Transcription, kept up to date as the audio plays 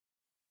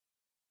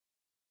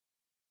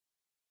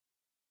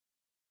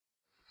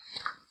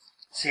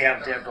See how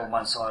I've dabbed on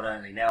one side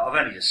only. Now, I've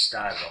only just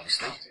started,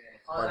 obviously.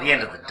 By the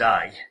end of the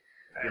day,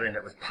 you'll end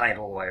up with paint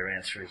all the way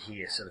around through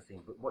here, sort of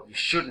thing. But what you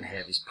shouldn't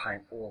have is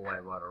paint all the way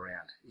right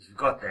around. If you've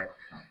got that,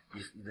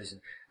 you're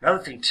losing.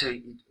 Another thing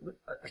too,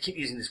 I keep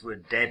using this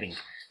word dabbing.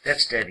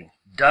 That's dabbing.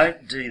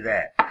 Don't do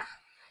that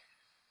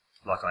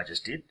like I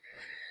just did.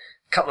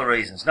 A couple of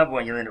reasons. Number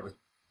one, you'll end up with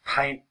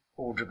paint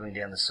all dribbling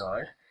down the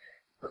side.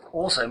 But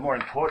also, more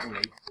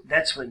importantly,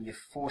 that's when you're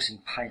forcing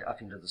paint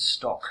up into the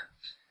stock.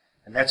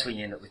 And that's when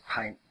you end up with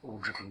paint all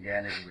dripping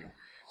down everywhere.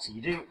 So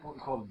you do what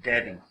we call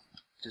dabbing.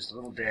 Just a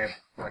little dab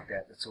like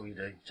that. That's all you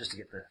do, just to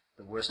get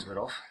the worst of it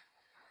off.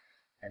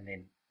 And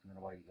then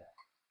away you go.